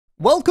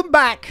Welcome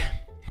back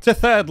to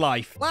Third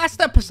Life. Last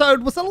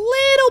episode was a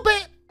little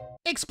bit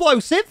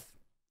explosive.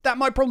 That's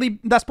probably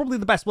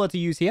the best word to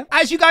use here.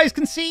 As you guys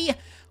can see,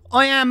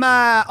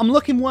 I'm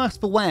looking worse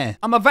for wear.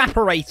 I'm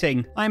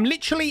evaporating. I'm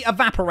literally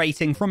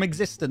evaporating from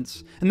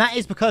existence. And that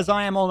is because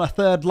I am on a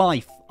third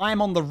life. I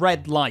am on the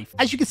red life.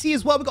 As you can see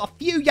as well, we've got a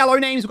few yellow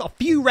names. We've got a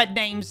few red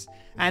names.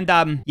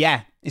 And,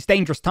 yeah, it's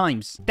dangerous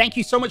times. Thank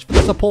you so much for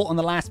the support on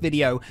the last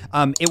video.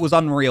 It was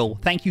unreal.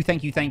 Thank you,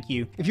 thank you, thank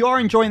you. If you are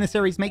enjoying the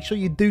series, make sure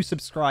you do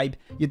subscribe.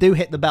 You do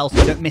hit the bell so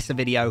you don't miss a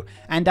video.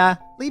 And,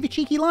 leave a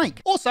cheeky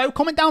like. Also,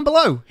 comment down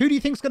below. Who do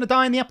you think's going to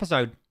die in the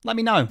episode? Let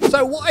me know.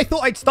 So what I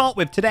thought I'd start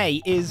with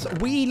today is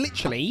we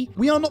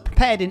are not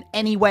prepared in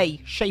any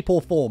way, shape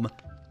or form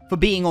for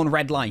being on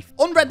Red Life.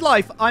 On Red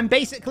Life, I'm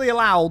basically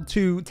allowed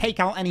to take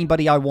out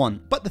anybody I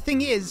want. But the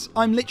thing is,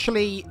 I'm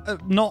literally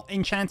not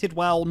enchanted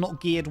well, not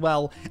geared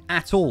well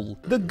at all.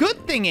 The good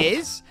thing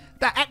is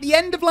that at the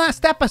end of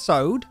last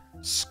episode,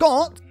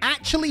 Scott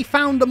actually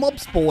found a mob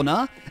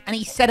spawner and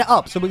he set it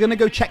up. So we're going to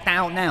go check that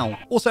out now.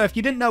 Also, if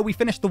you didn't know, we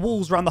finished the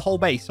walls around the whole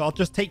base. So I'll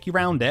just take you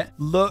around it.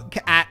 Look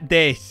at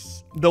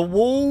this. The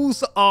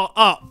walls are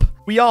up.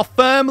 We are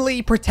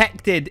firmly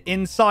protected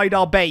inside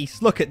our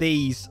base. Look at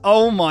these.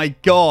 Oh my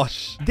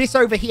gosh. This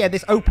over here,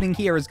 this opening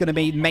here is going to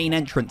be main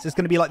entrance. It's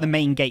going to be like the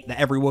main gate that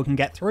everyone can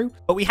get through.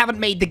 But we haven't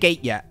made the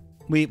gate yet.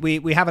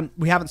 We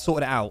haven't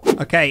sorted it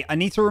out. Okay, I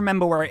need to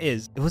remember where it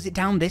is. Was it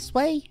down this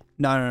way?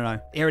 No.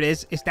 Here it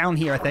is. It's down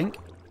here, I think.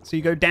 So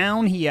you go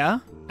down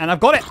here. And I've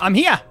got it. I'm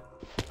here.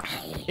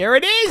 Here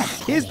it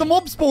is. Here's the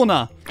mob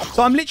spawner.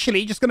 So I'm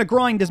literally just going to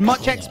grind as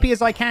much XP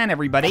as I can,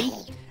 everybody.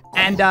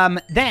 And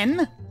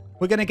then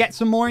we're going to get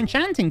some more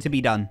enchanting to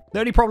be done. The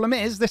only problem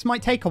is this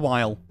might take a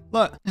while.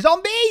 Look.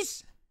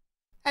 Zombies!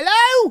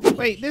 Hello?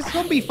 Wait, this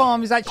zombie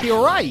farm is actually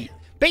all right.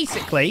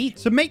 Basically,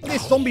 to make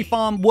this zombie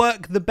farm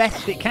work the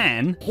best it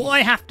can, what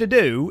I have to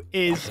do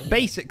is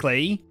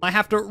basically I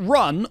have to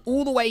run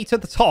all the way to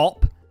the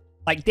top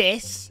like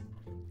this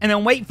and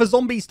then wait for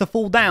zombies to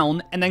fall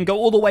down and then go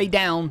all the way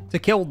down to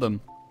kill them.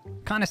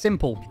 Kind of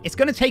simple. It's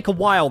going to take a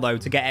while, though,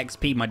 to get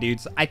XP, my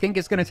dudes. I think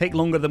it's going to take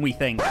longer than we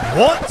think.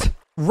 What?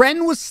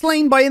 Ren was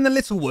slain by In the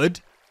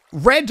Littlewood.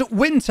 Red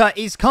Winter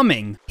is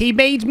coming. He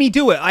made me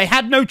do it. I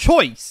had no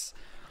choice.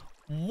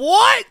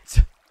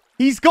 What?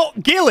 He's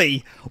got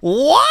Gilly.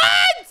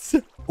 What?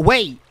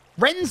 Wait,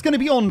 Ren's going to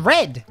be on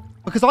red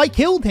because I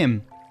killed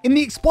him in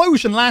the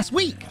explosion last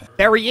week.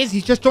 There he is.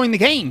 He's just joined the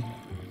game.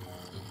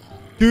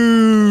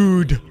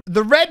 Dude.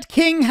 The Red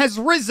King has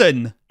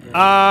risen.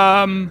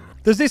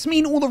 Does this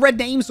mean all the red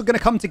names are going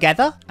to come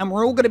together and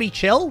we're all going to be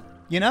chill?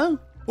 You know?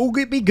 All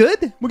going to be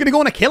good? We're going to go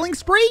on a killing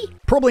spree?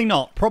 Probably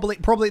not.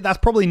 That's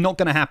probably not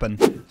going to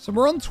happen. So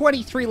we're on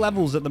 23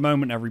 levels at the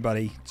moment,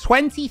 everybody.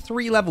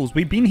 23 levels.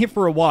 We've been here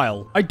for a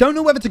while. I don't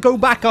know whether to go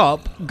back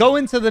up, go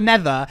into the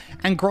nether,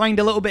 and grind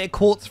a little bit of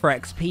quartz for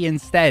XP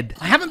instead.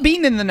 I haven't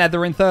been in the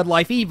nether in Third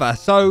Life either,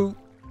 so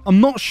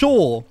I'm not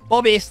sure.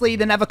 Obviously,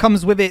 the nether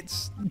comes with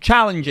its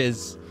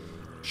challenges,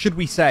 should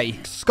we say.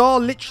 Scar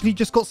literally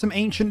just got some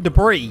ancient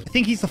debris. I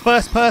think he's the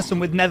first person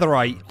with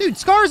netherite. Dude,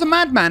 Scar is a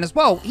madman as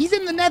well. He's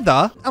in the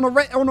nether on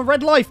a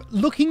red life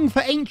looking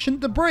for ancient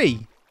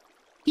debris.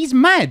 He's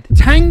mad.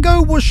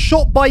 Tango was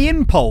shot by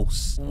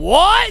impulse.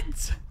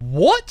 What?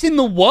 What in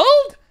the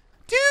world?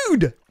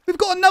 Dude, we've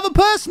got another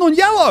person on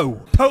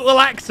yellow. Total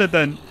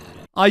accident.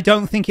 I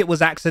don't think it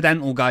was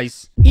accidental,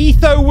 guys.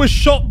 Etho was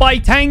shot by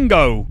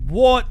Tango.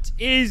 What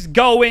is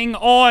going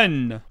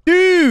on?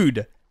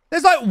 Dude.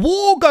 There's like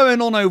war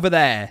going on over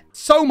there.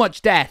 So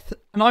much death.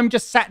 And I'm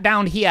just sat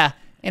down here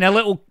in a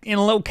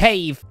little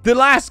cave. The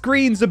last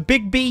greens are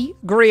Big B,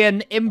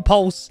 Grian,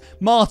 Impulse,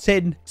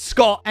 Martin,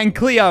 Scott, and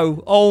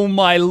Cleo. Oh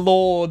my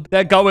lord.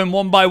 They're going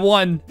one by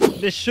one.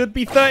 This should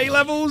be 30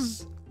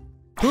 levels.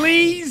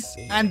 Please.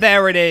 And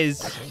there it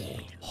is.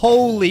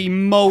 Holy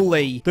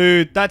moly.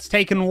 Dude, that's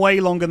taken way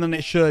longer than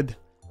it should.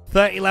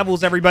 30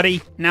 levels,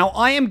 everybody. Now,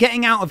 I am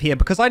getting out of here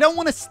because I don't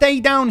want to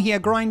stay down here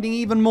grinding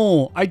even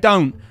more. I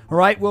don't. All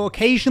right? We'll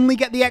occasionally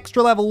get the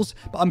extra levels,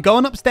 but I'm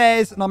going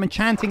upstairs and I'm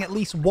enchanting at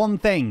least one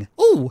thing.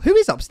 Oh, who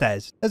is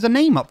upstairs? There's a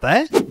name up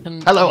there.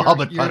 Hello,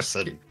 Hobbit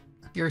person.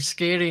 You're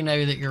scary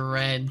now that you're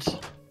red.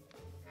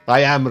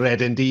 I am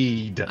red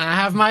indeed. I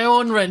have my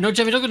own red. No,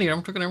 Jimmy, don't go near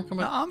him. Don't go near him. Come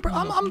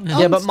on.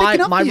 Yeah, but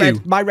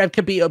my red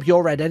could beat up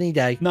your red any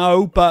day.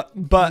 No, but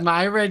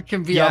my red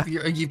can beat up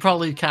your. You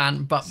probably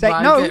can, but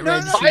no.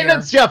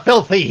 Silence, you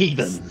filthy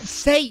heathens.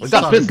 Say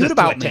something good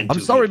about me.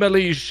 I'm sorry, my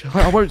liege.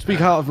 I won't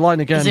speak out of line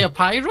again. Is he a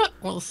pirate?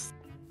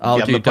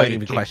 Oh, dude, don't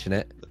even question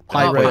it.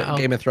 Pirate,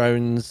 Game of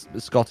Thrones,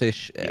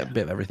 Scottish, a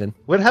bit of everything.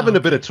 We're having a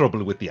bit of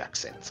trouble with the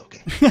accents,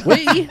 okay?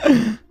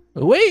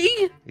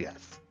 We?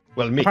 Yes.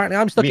 Well, me. Apparently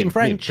I'm stuck in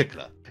French. Me in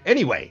particular.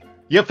 Anyway,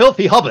 you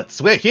filthy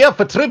hobbits, we're here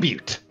for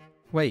tribute.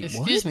 Wait,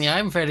 excuse me,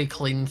 I'm very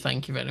clean,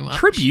 thank you very much.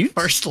 Tribute?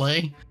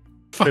 Firstly.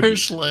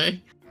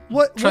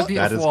 What? Tribute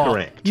that is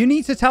correct. You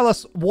need to tell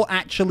us what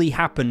actually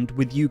happened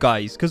with you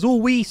guys, because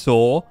all we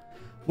saw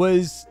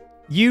was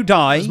you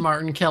die. Was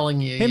Martin killing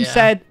you?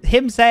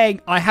 Him saying,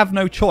 "I have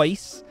no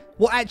choice."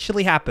 What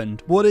actually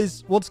happened?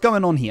 What's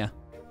going on here?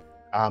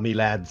 Army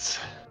lads,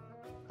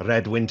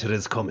 Red Winter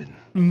is coming,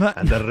 No,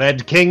 and the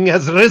Red King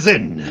has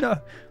risen. no,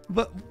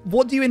 but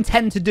what do you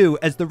intend to do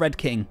as the Red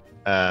King?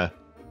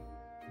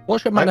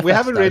 What's your manifesto? We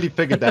haven't really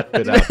figured that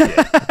bit out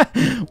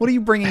yet. What are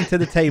you bringing to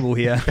the table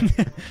here?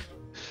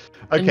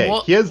 Okay,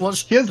 here's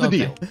the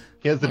deal.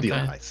 Here's the deal,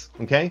 Okay. guys.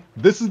 Okay,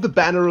 this is the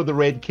banner of the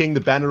Red King, the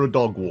banner of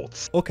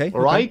Dogwarts. Okay. All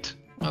right.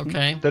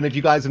 Okay. Don't know if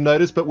you guys have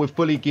noticed, but we're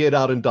fully geared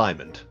out in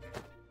diamond,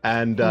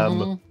 and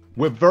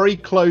we're very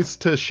close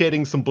to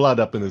shedding some blood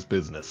up in this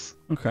business.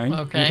 Okay.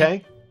 Okay.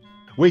 Okay,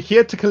 we're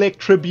here to collect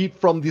tribute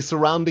from the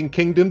surrounding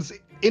kingdoms.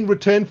 In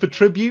return for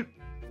tribute,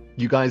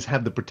 you guys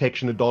have the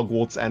protection of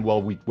Dogwarts, and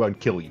well, we won't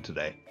kill you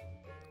today.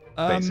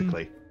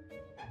 Basically,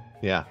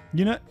 yeah.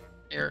 You know.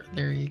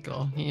 There you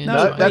go. You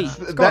No,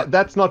 enjoy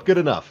That's not good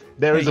enough.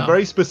 There is a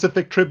very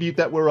specific tribute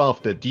that we're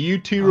after. Do you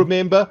two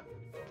remember?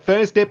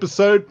 First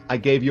episode, I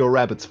gave you a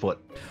rabbit's foot.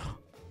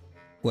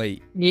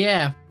 Wait.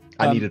 Yeah.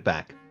 I need it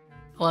back.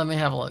 Let me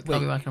have a look.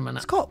 I'll be back in a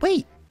minute. Scott,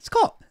 wait.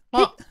 Scott.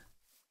 What?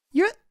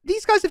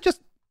 These guys have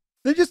just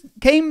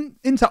came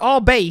into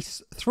our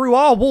base through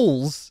our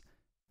walls,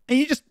 and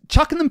you're just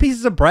chucking them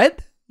pieces of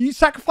bread? You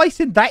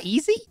sacrificing that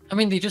easy? I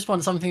mean, they just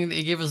want something that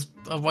you gave us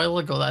a while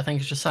ago that I think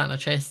is just sat in a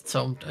chest,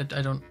 so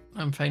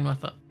I'm fine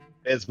with it.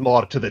 There's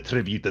more to the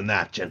tribute than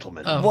that,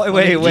 gentlemen. Oh,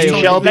 Wait. You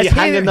shall be Let's hear-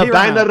 hanging the hear him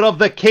out. banner of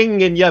the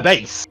king in your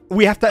base.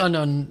 We have to. Oh,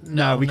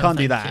 no, we can't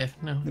do thank that.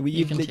 you. No,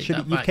 You can take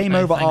that you back came now,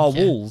 over thank our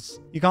you. walls.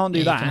 You can't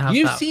do Yeah, you can that. have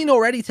You've that. seen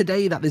already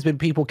today that there's been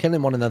people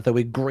killing one another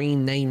with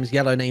green names,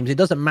 yellow names. It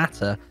doesn't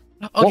matter.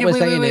 Okay, What we're wait,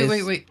 saying wait, is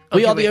wait. we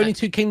Okay, are the wait, only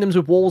two kingdoms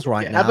with walls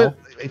right now.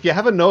 If you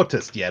haven't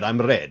noticed yet, I'm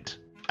red,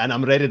 and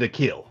I'm ready to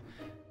kill. Okay,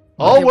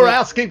 All we're wait.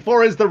 asking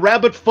for is the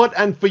rabbit foot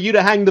and for you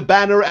to hang the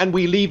banner, and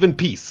we leave in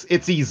peace.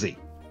 It's easy.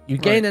 You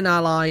gain an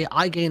ally,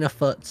 I gain a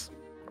foot.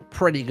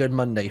 Pretty good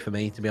Monday for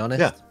me, to be honest.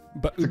 Yeah.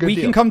 But It's a good we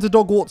deal. can come to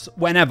Dogwarts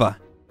whenever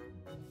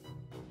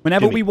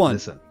Jimmy, we want.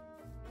 Listen,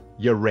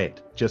 you're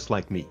red, just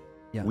like me.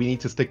 Yeah. We need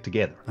to stick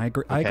together. I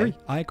agree. Okay?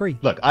 I agree.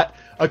 Look,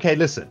 okay,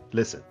 listen.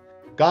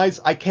 Guys,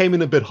 I came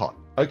in a bit hot,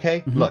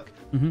 okay? Mhm. Look,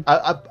 Mhm.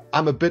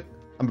 I'm a bit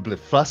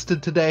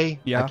flustered today.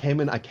 Yeah. I came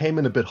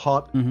in a bit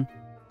hot. Mhm.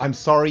 I'm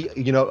sorry,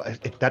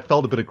 that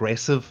felt a bit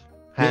aggressive.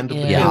 Yeah, It it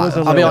was a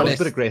I'll little be bit. was honest.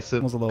 a bit aggressive.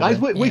 It was a little Guys,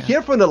 bit. we're Yeah.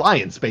 here for an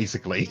alliance,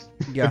 basically.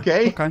 Yeah.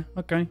 Okay?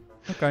 Okay.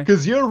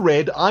 Because you're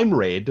red, I'm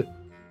red.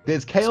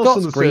 There's chaos in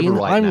Scott's the green, server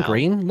right I'm now.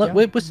 green. Look,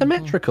 Yeah. we're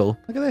symmetrical.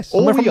 Look at this. All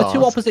And we're we from the two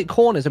ask- opposite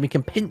corners, and we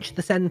can pinch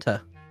the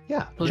center.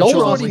 Yeah. Well, Joel's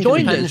Joel's already asking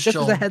joined to us, pinch just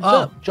as a Joel. heads Oh.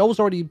 up. Joel's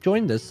already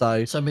joined us,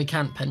 so So we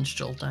can't pinch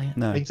Joel, diet.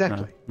 No.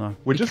 Exactly. No.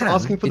 We're We just can.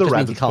 asking for It the just means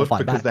rabbit's you can't foot fight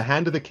because back. the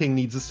hand of the king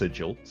needs a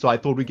sigil. So I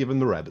thought we'd give him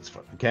the rabbit's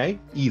foot. Okay?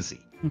 Easy.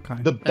 Okay.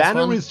 The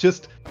banner fine. is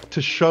just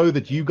to show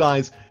that you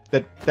guys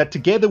that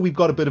together we've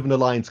got a bit of an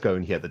alliance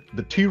going here.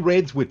 The two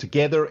reds, we're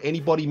together.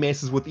 Anybody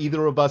messes with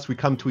either of us, we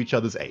come to each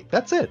other's aid.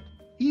 That's it.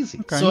 Easy.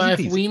 Okay. So Easy if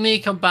peasy. we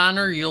make a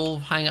banner, you'll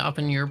hang it up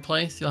in your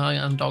place. You'll hang it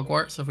on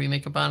Dogwarts if we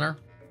make a banner.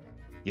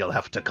 You'll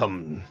have to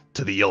come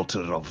to the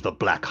altar of the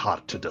Black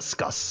Heart to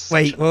discuss.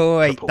 Wait.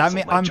 proposal, That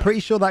my I'm child. pretty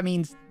sure that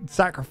means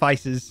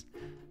sacrifices.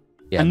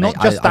 yeah, And mate,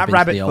 not just I've that been to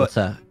rabbit the foot.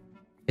 altar.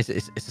 It's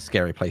a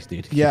scary place,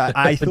 dude. Yeah,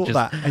 I thought Just-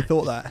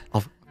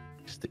 that.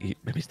 Just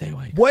maybe stay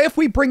away. What if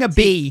we bring a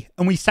bee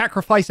and we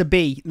sacrifice a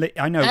bee?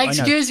 I know.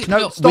 Excuse I know.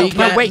 you. No, stop. We No,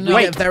 get, wait. we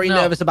get very no.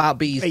 nervous about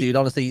bees, Wait. dude.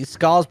 Honestly,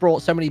 Scar's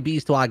brought so many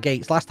bees to our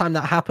gates. Last time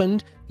that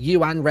happened,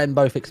 you and Ren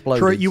both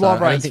exploded. True, you so are I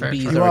right. don't think That's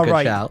bees very true. are You a good are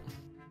right. shout.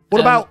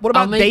 What I'll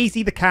about make-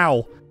 Daisy the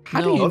cow? How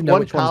No. do We you want know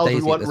one which one's cow, we Daisy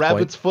at want this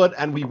rabbit's point? foot,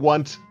 and we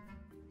want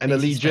an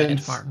Daisy's dead,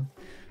 allegiance Martin.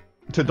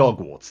 to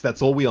Dogwarts.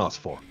 That's all we ask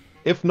for.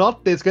 If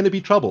not, there's going to be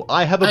trouble.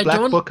 I have a I black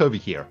don't- book over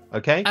here,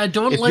 okay? I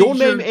don't if like your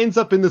name your- ends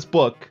up in this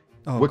book,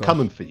 Oh, we're gosh.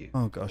 coming for you.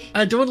 Oh gosh.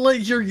 I don't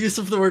like your use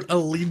of the word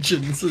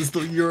allegiance as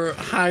though you're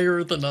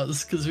higher than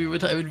us, because it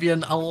would be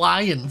an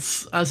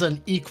alliance as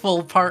an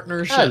equal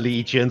partnership.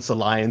 Allegiance,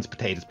 alliance,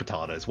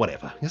 potatoes,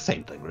 whatever. The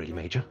same thing, really,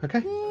 Major. Okay.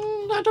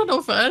 I don't know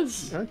if it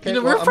is. Okay,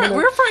 Know, well,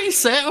 we're pretty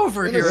set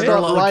over I'm here gonna in our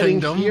start little writing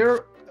kingdom.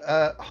 here.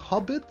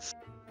 Hobbits.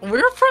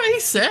 We're pretty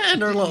set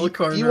in our little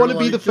corner. You want to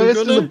be the like, you're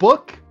first in the gonna-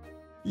 book?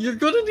 You're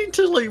gonna need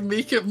to like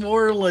make it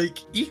more like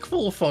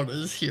equal for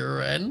us here,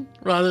 Ren,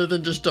 rather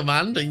than just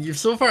demanding. You've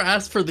so far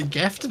asked for the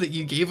gift that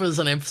you gave us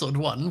in episode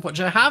 1, which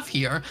I have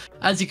here.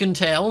 As you can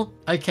tell,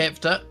 I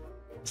kept it.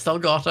 Still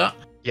got it.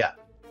 Yeah.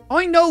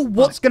 I know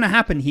what's going to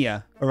happen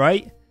here, all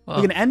right? Well,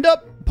 We're going to end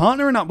up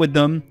partnering up with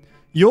them.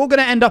 You're going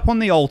to end up on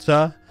the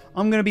altar.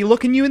 I'm going to be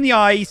looking you in the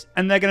eyes,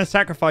 and they're going to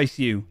sacrifice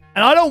you.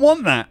 And I don't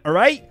want that, all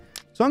right?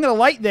 So I'm going to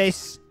light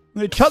this.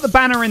 I'm going to chuck the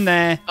banner in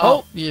there.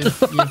 oh,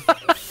 you've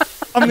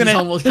I'm he's going to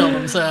almost killed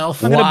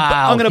himself. I'm gonna,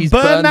 Wow, I'm gonna he's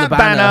burn burned that the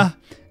banner. banner.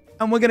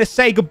 And we're gonna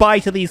say goodbye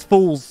to these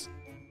fools.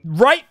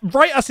 Write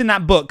us in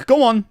that book.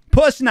 Go on,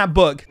 put us in that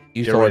book.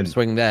 You You're saw him in.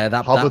 swing there.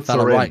 That Hobbits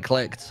fella are in. right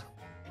clicked.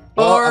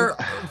 Or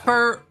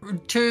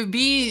to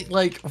be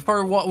like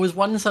for what was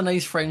once a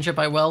nice friendship,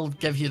 I will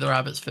give you the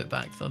rabbit's foot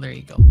back. So there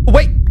you go.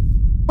 Wait.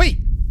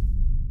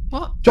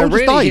 What? Joel So just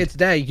really here died.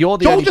 today, you're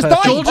the Joel only just person.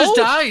 died. Joel just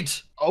died.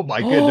 Oh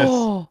my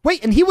goodness.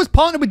 Wait, and he was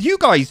partnered with you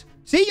guys.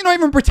 See, you're not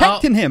even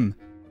protecting him.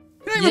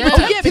 You're not even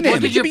protecting because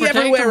him. you should be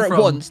everywhere at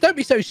once. Don't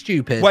be so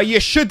stupid. Well, you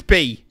should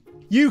be.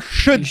 You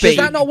should be. Does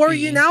that not worry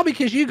you now?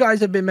 Because you guys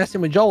have been messing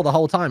with Joel the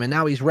whole time, and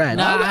now he's red.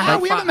 No,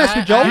 we haven't messed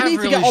with Joel. You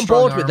need to get on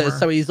board with us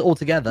so he's all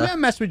together. We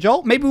haven't messed with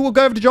Joel. Maybe we'll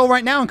go over to Joel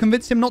right now and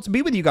convince him not to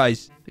be with you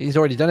guys. He's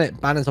already done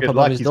it. Banner's up Good above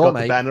luck. his He's door, got the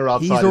mate. banner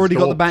outside He's already his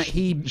got door. the banner.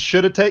 He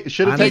should have taken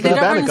the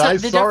banner,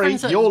 guys. Sorry,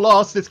 you're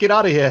lost. Let's get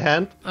out of here,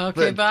 Hand.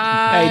 Okay,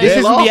 bye. Hey, this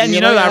isn't the end.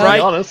 You know that,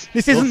 right?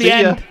 This isn't the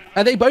end.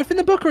 Are they both in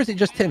the book, or is it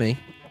just Timmy?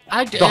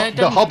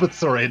 The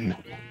hobbits are in.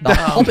 The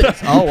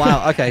hobbits. Oh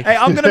wow. Okay. Hey,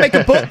 I'm gonna make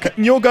a book,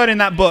 and you're going in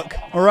that book.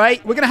 All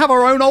right? We're gonna have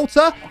our own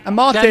altar, and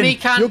Martin,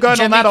 you're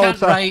going on that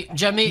altar. Right.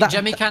 Jimmy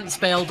can't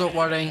spell. Don't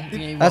worry.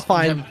 That's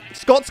fine.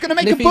 Scott's gonna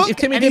make a book. If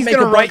Timmy and didn't he's make a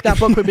gonna write book, that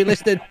book would be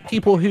listed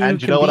people who and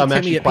you can know what? beat I'm Timmy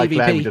actually at quite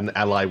glad we PvP. didn't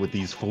ally with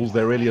these fools.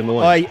 They're really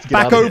annoying. Oi,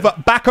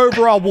 back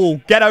over our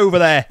wall. Get over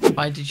there.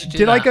 Why did you do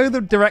Did that? I go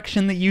the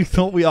direction that you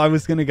thought I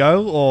was gonna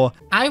go, or?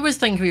 I was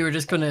thinking we were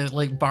just gonna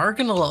like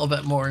bargain a little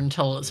bit more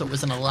until it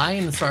was an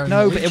alliance or an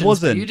No, but it allegiance,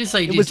 wasn't. You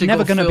decided It was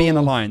never going to be an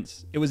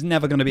alliance. It was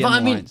never gonna be an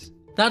alliance.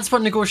 That's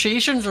what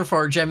negotiations are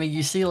for, Jimmy.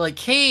 You see, like,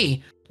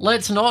 hey,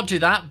 let's not do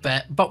that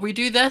bit, but we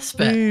do this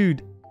bit.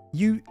 Dude,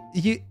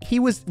 he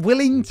was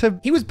willing to.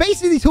 He was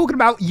basically talking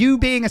about you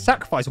being a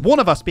sacrifice, one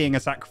of us being a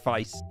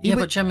sacrifice.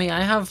 But Jimmy,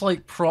 I have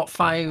like prop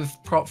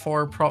 5, prop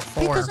 4, prop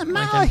 4. It doesn't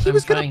matter. Like, he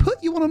was going to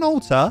put you on an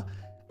altar,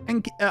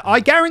 and I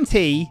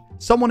guarantee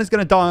someone is going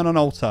to die on an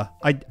altar.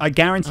 I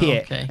guarantee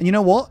it. And you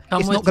know what?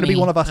 It's not going to be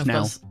one of us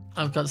now.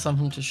 I've got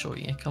something to show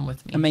you. Come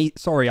with me.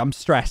 Sorry, I'm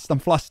stressed. I'm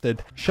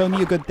flustered. Show me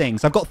your good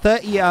things. I've got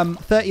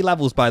 30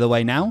 levels, by the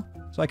way, now.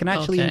 So I can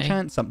actually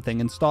enchant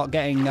something and start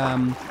getting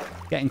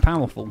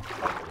powerful.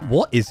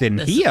 What is in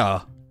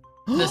here?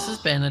 This is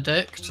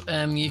Benedict.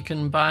 You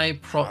can buy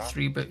prop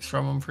 3 books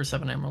from him for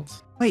 7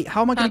 emeralds. Wait,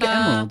 how am I going to get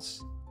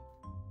emeralds?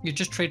 You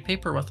just trade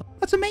paper with them.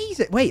 That's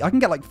amazing. Wait, I can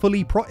get like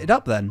fully protted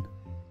up then.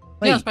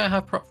 Wait. Yeah, that's why I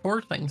have prop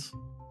 4 things.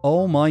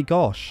 Oh my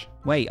gosh.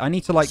 Wait, I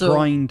need to like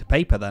grind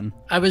paper then.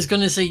 I was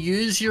going to say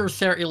use your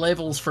 30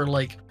 levels for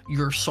like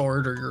your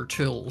sword or your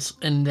tools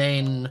and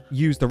then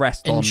use the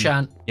rest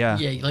enchant. Yeah,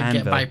 like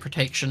get buy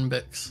protection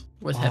books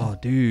with him. Oh,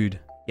 dude.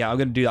 Yeah, I'm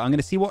going to do that. I'm going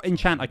to see what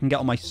enchant I can get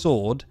on my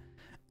sword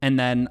and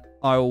then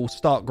I'll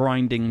start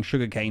grinding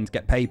sugarcane to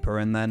get paper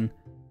and then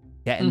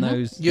getting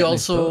those. You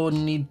also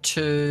need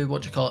to,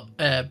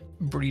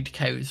 breed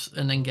cows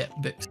and then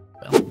get books.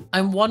 Well,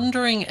 I'm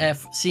wondering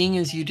if, seeing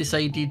as you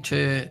decided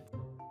to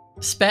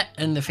spit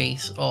in the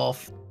face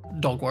of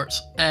Dogwarts,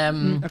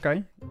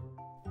 okay,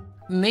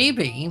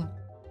 maybe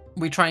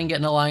we try and get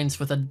an alliance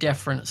with a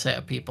different set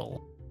of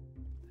people.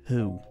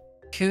 Who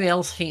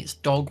else hates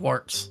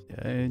Dogwarts?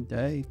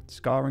 They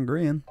Scar and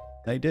Green.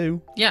 They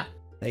do. Yeah,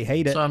 they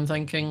hate it. So I'm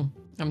thinking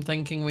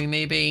we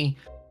maybe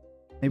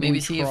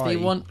see try. if they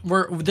want.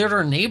 They're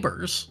our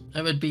neighbors.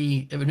 It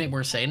would make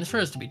more sense for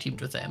us to be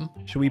teamed with them.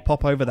 Should we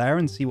pop over there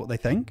and see what they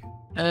think?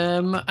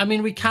 I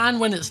mean, we can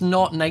when it's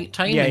not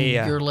nighttime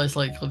and you're less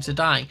likely to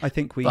die. I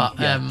think we. But,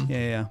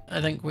 yeah.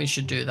 I think we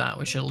should do that.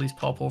 We should at least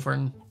pop over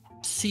and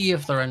see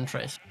if they're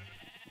interested.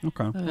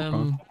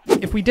 Okay.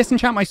 If we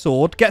disenchant my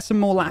sword, get some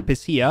more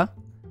lapis here.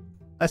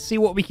 Let's see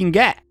what we can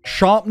get.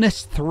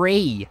 Sharpness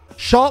 3.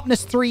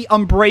 Sharpness 3,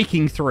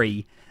 Unbreaking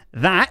 3.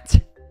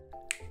 That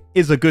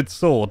is a good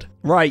sword.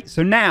 Right,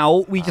 so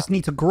now we just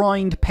need to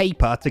grind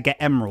paper to get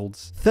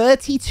emeralds.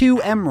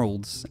 32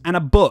 emeralds and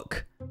a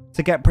book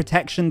to get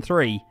protection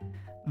 3.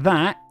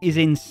 That is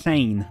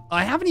insane.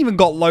 I haven't even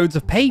got loads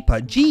of paper.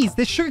 Jeez,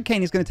 this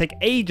sugarcane is going to take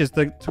ages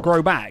to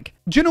grow back.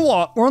 Do you know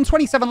what? We're on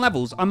 27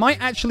 levels. I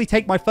might actually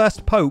take my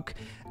first poke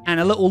and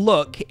a little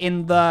look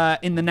in the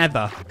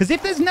nether. Because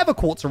if there's nether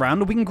quartz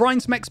around, we can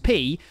grind some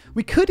XP.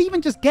 We could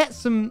even just get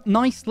some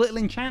nice little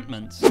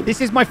enchantments.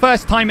 This is my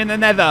first time in the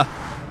nether.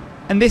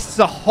 And this is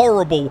a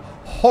horrible,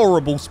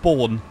 horrible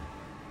spawn.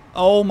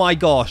 Oh my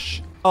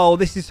gosh. Oh,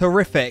 this is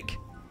horrific.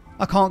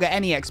 I can't get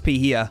any XP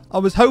here. I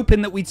was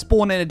hoping that we'd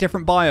spawn in a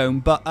different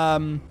biome, but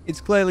it's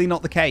clearly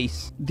not the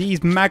case.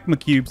 These magma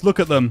cubes, look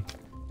at them.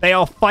 They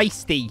are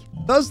feisty.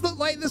 Does look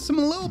like there's a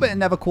little bit of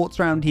nether quartz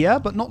around here,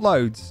 but not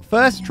loads.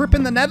 First trip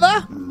in the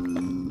nether.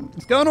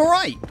 It's going all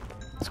right.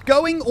 It's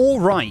going all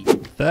right.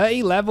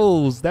 30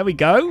 levels. There we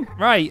go.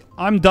 Right,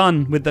 I'm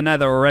done with the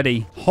nether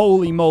already.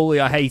 Holy moly,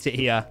 I hate it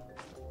here.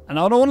 And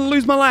I don't want to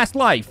lose my last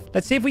life.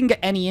 Let's see if we can get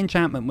any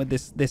enchantment with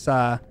this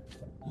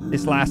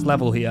last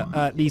level here.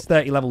 These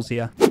 30 levels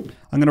here.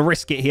 I'm going to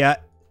risk it here.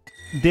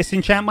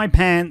 Disenchant my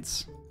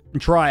pants and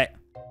try it.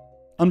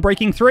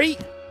 Unbreaking 3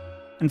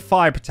 and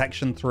fire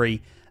protection 3.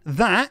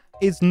 That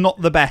is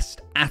not the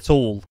best at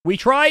all. We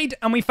tried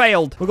and we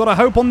failed. We've got to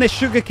hope on this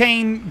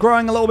sugarcane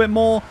growing a little bit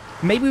more.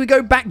 Maybe we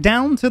go back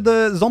down to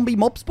the zombie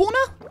mob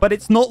spawner, but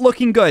it's not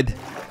looking good.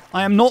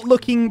 I am not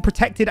looking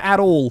protected at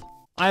all.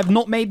 I have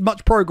not made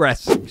much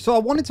progress. So I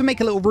wanted to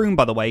make a little room,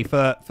 by the way,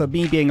 for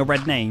me being a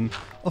red name,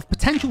 of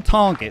potential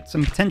targets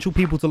and potential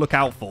people to look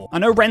out for. I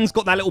know Ren's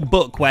got that little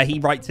book where he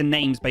writes in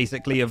names,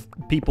 basically, of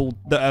people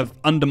that have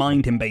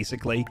undermined him,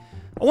 basically.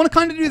 I want to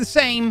kind of do the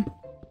same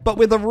but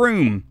with a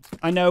room.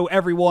 I know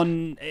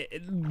everyone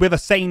with a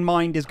sane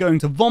mind is going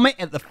to vomit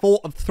at the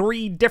thought of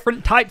 3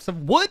 different types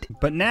of wood,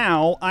 but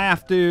now I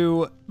have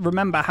to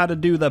remember how to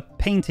do the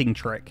painting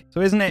trick.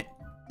 So isn't it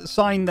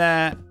sign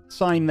there,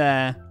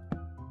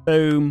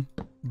 boom,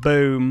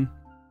 boom,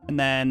 and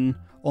then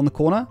on the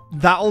corner?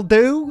 That'll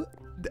do.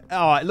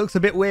 Oh, it looks a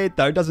bit weird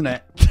though, doesn't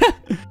it?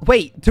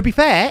 Wait, to be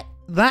fair,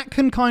 that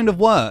can kind of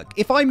work.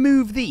 If I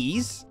move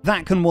these,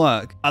 that can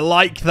work. I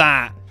like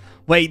that.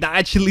 Wait, that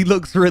actually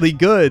looks really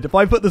good. If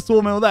I put the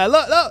sawmill there,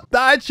 look,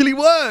 that actually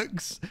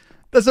works.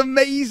 That's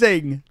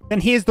amazing.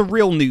 And here's the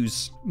real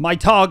news. My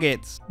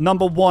targets.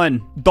 Number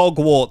 1,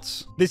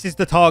 dogwarts. This is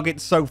the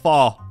target so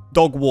far.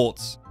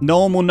 Dogwarts. No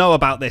one will know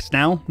about this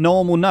now. No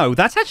one will know.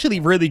 That's actually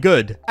really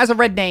good. As a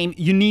red name,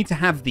 you need to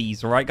have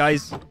these, all right,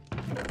 guys?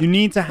 You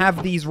need to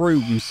have these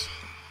rooms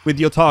with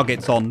your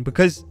targets on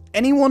because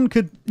anyone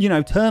could, you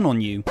know, turn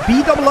on you.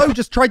 BOO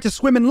just tried to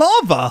swim in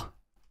lava.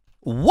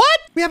 What?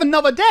 We have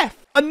another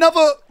death.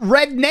 Another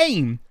red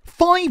name.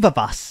 5 of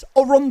us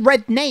are on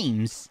red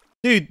names.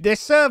 Dude, this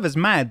server's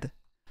mad.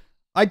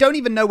 I don't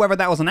even know whether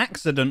that was an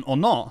accident or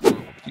not.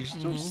 You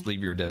should just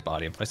leave your dead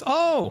body in place.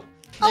 Oh!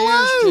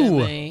 Hello!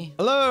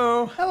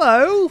 Hello!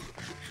 Hello!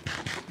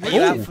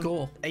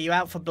 Are you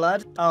out for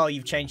blood? Oh,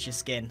 you've changed your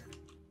skin.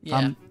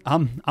 Yeah.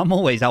 I'm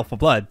always out for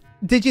blood.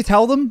 Did you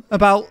tell them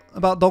about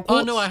dogwarts?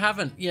 Oh, no, I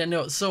haven't. Yeah,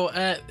 no. So,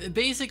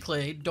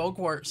 basically,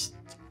 dogwarts,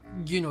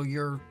 you know,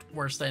 your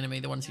worst enemy,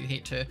 the ones you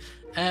hate too,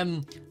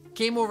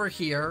 came over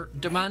here,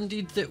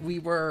 demanded that we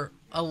were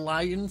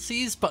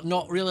alliances, but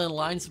not really an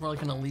alliance, more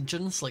like an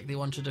allegiance, like they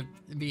wanted to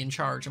be in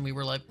charge, and we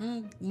were like,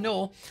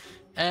 no.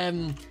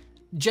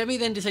 Jimmy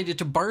then decided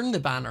to burn the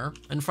banner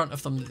in front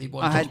of them that they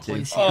wanted to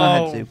place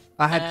here.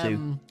 I had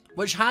to.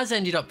 Which has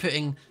ended up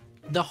putting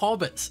the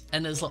hobbits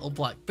in his little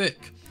black book.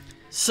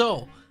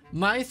 So,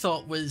 my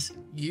thought was,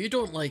 you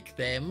don't like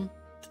them,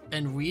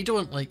 and we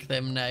don't like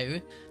them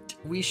now.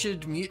 We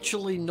should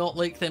mutually not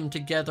like them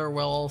together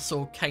while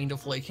also kind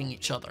of liking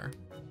each other.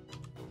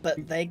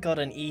 But they got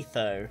an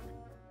etho.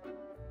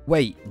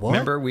 Wait, what?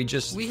 Remember, we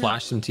just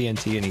flashed some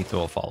TNT and Etho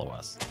will follow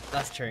us.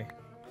 That's true.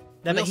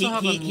 No, but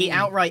he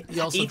outright... He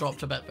also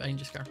dropped a bit behind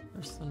you, Scar.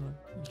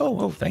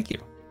 Oh, thank you.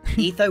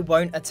 Etho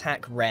won't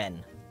attack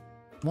Ren.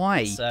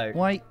 Why? So,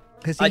 why?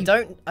 Because I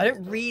don't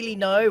really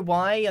know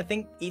why. I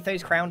think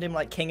Etho's crowned him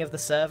like king of the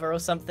server or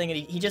something, and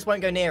he just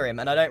won't go near him,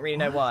 and I don't really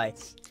know why.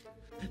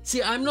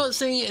 See, I'm not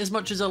saying it as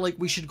much as a like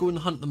we should go and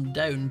hunt them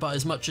down, but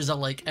as much as a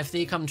like if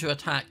they come to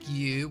attack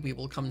you, we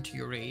will come to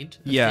your aid.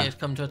 If they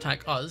come to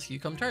attack us, you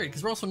come to our aid,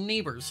 because we're also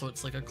neighbors, so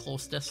it's like a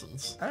close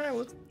distance. Alright,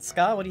 well,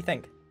 Scar, what do you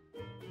think?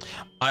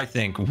 I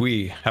think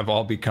we have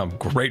all become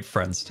great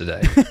friends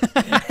today.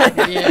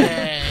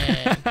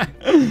 Yeah.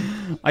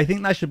 I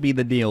think that should be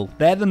the deal.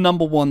 They're the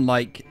number 1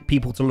 like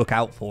people to look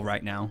out for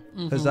right now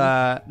because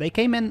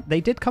they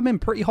did come in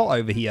pretty hot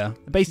over here.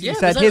 They basically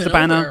said, "Here's a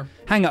banner,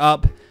 hang it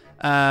up,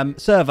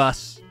 serve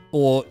us,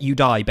 or you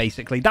die."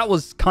 Basically, that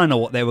was kind of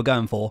what they were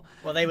going for.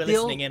 Well, they were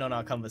listening in on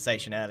our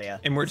conversation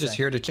earlier, and we're just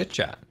here to chit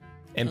chat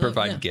and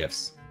provide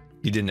gifts.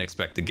 You didn't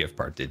expect the gift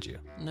part, did you?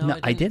 No,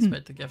 I didn't.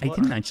 Expect the gift part. I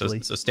didn't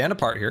actually. So stand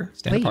apart here.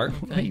 Stand apart.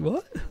 Okay. Wait,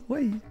 what?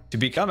 Wait. To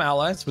become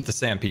allies with the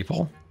Sand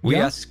People, we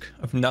ask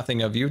of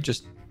nothing of you.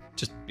 Just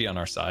be on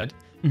our side.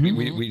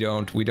 We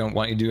don't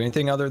want you to do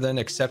anything other than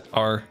accept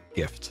our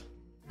gift.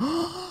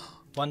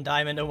 1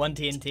 diamond and 1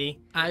 TNT.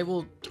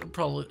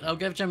 I'll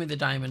give Jimmy the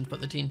diamond, but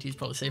the TNT is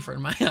probably safer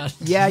in my hand.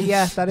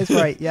 Yeah, that is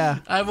right. Yeah.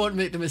 I won't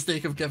make the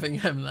mistake of giving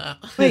him that.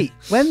 Wait,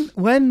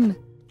 when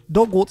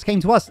dogwarts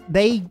came to us,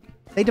 they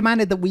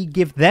demanded that we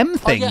give them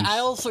things.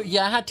 Oh,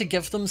 yeah, I had to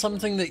give them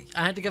something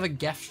I had to give a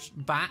gift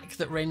back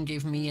that Ren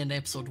gave me in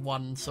episode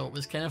 1. So it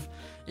was kind of,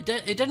 it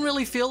didn't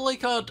really feel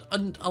like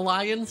an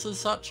alliance as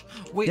such.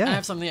 Wait, I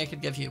have something I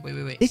could give you.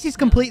 Wait. This is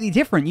completely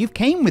different. You've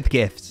came with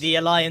gifts. The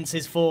alliance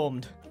is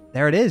formed.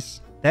 There it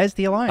is. There's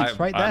the alliance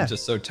right there. I'm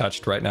just so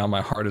touched right now.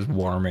 My heart is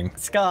warming.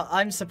 Scar,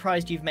 I'm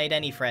surprised you've made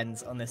any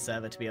friends on this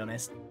server, to be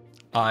honest.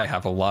 I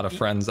have a lot of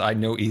friends. I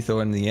know Etho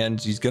in the end.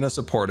 He's going to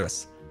support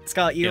us.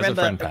 Scar, you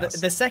remember,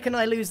 the second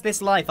I lose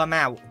this life, I'm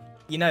out.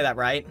 You know that,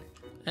 right?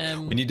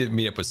 We need to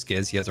meet up with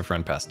Skiz. He has a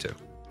friend pass too.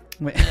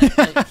 Wait.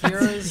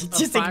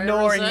 Just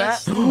ignoring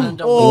that.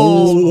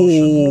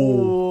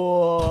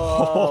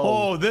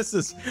 Oh,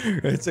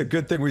 it's a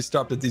good thing we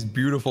stopped at these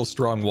beautiful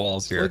strong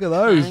walls here. Look at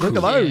those. Look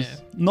at those.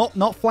 Not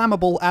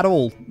flammable at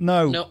all.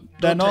 No.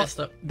 They're not.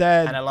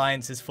 They're... An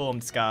alliance is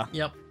formed, Scar.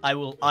 Yep. I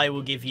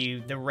will give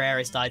you the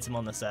rarest item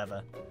on the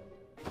server.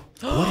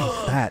 What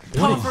is that?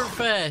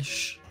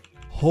 Pufferfish.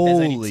 There's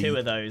only 2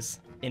 of those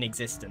in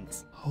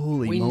existence.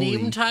 Holy moly. moly. We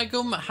name tag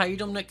them, hide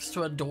them next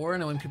to a door,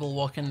 and then when people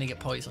walk in, they get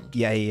poisoned.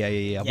 Yeah.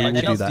 Yeah, We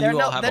will do that. They're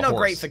not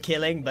great for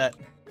killing, but...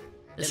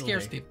 It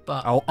scares people,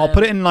 but... I'll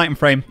put it in item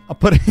frame. I'll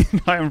put it in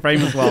item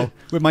frame as well,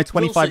 with my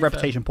 25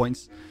 reputation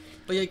points.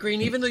 But yeah,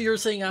 Green, even though you're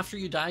saying after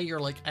you die,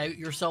 you're like out,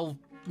 you're still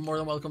more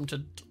than welcome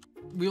to...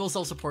 We will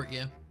still support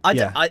you.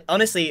 I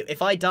honestly,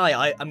 if I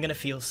die, I'm gonna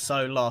feel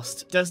so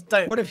lost. Just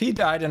don't. What if he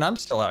died and I'm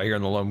still out here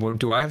in the lone?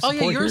 Do I have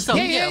support? Oh yeah, you're still.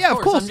 Yeah, of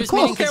course. I'm just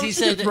meaning because he Okay,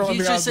 said throw he's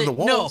me just out said, the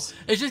no. walls.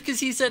 It's just because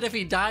he said if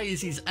he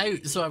dies, he's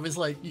out. So I was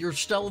like, you're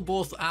still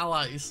both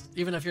allies,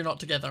 even if you're not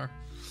together.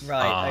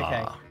 Right.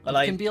 Okay. Well,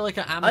 It can be like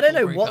an amicable I don't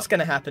know breakup. what's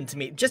gonna happen to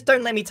me. Just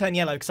don't let me turn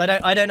yellow, because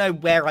I don't know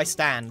where I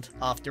stand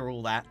after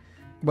all that.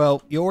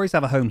 Well, you always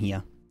have a home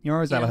here. You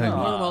always have a home You're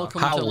here.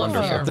 welcome How to live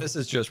wonderful. here. This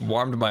has just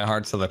warmed my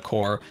heart to the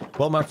core.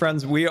 Well, my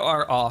friends, we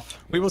are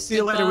off. We will see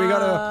you later. We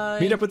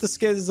gotta meet up with the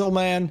Skizzle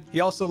man.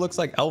 He also looks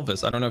like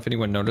Elvis. I don't know if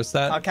anyone noticed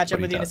that. I'll catch up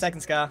but with he you in a does. second,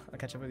 Scar. I'll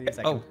catch up with you in a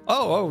second.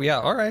 Oh, yeah.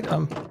 All right.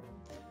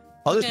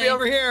 I'll just be Okay.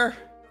 over here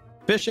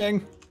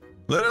fishing.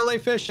 Literally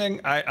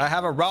fishing. I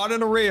have a rod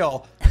and a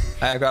reel.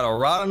 I got a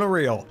rod and a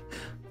reel.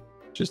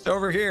 Just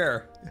over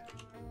here.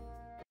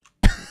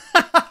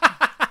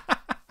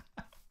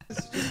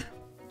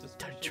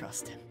 Don't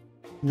trust him.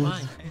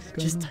 Why?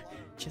 Just,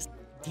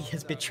 he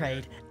has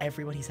betrayed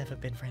everyone he's ever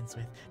been friends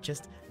with.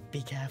 Just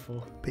be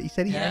careful. But he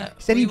said Yeah,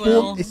 he said we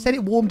will. it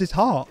warmed his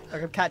heart.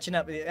 I'm catching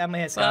up with you. I'm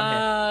here, Scar. I'm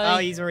Bye. here. Oh,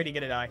 he's already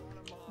gonna die.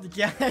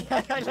 Yeah,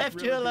 I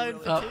left you alone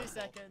for 2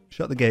 seconds.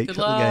 Shut the gate. Good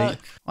shut the luck. gate.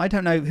 I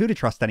don't know who to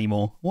trust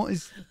anymore. What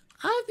is?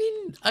 I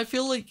mean, I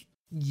feel like,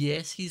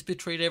 yes, he's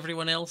betrayed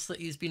everyone else that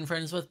he's been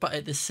friends with, but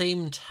at the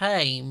same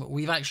time,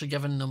 we've actually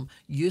given them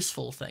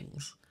useful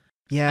things.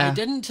 Yeah. I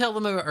didn't tell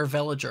them about our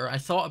villager. I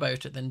thought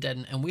about it, then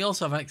didn't. And we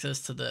also have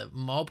access to the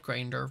mob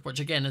grinder, which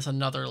again is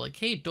another, like,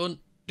 hey, don't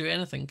do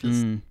anything,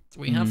 because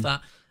we have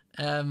that.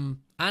 And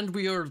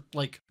we are,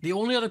 like, the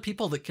only other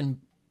people that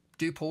can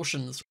do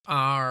potions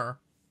are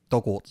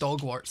Dogwarts.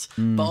 Dogwarts.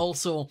 But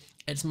also,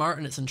 it's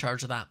Martin that's in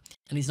charge of that.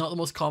 And he's not the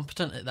most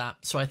competent at that.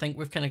 So I think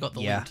we've kind of got the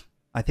lead.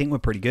 I think we're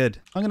pretty good.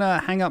 I'm going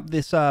to hang up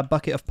this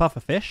bucket of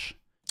pufferfish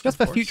just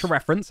for future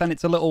reference, and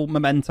it's a little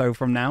memento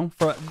from now.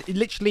 It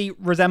literally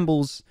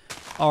resembles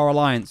our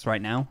alliance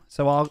right now,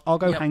 so I'll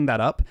go hang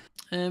that up.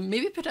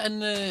 Maybe put it in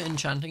the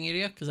enchanting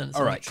area, because then it's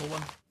All an right. actual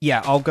one.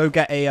 Yeah, I'll go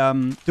get a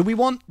do we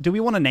want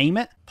to name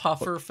it?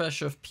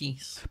 Pufferfish of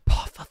peace.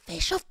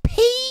 Pufferfish of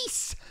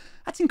peace.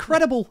 That's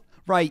incredible.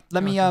 Right,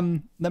 let me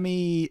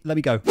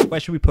go. Where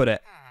should we put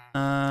it?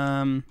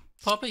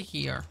 Pop it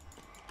here.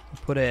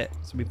 Put it.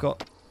 So we've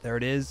got. There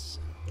it is.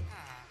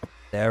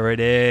 There it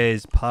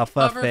is.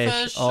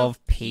 Pufferfish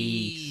of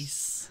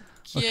peace.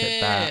 Look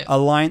at that.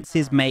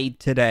 Alliances made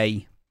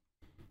today.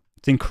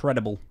 It's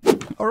incredible.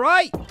 All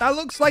right, that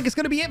looks like it's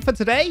going to be it for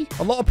today.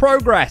 A lot of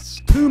progress.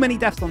 Too many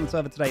deaths on the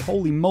server today.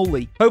 Holy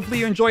moly. Hopefully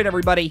you enjoyed,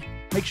 everybody.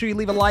 Make sure you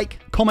leave a like,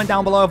 comment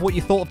down below of what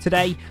you thought of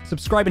today,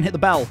 subscribe and hit the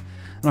bell,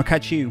 and I'll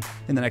catch you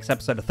in the next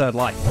episode of Third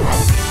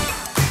Life.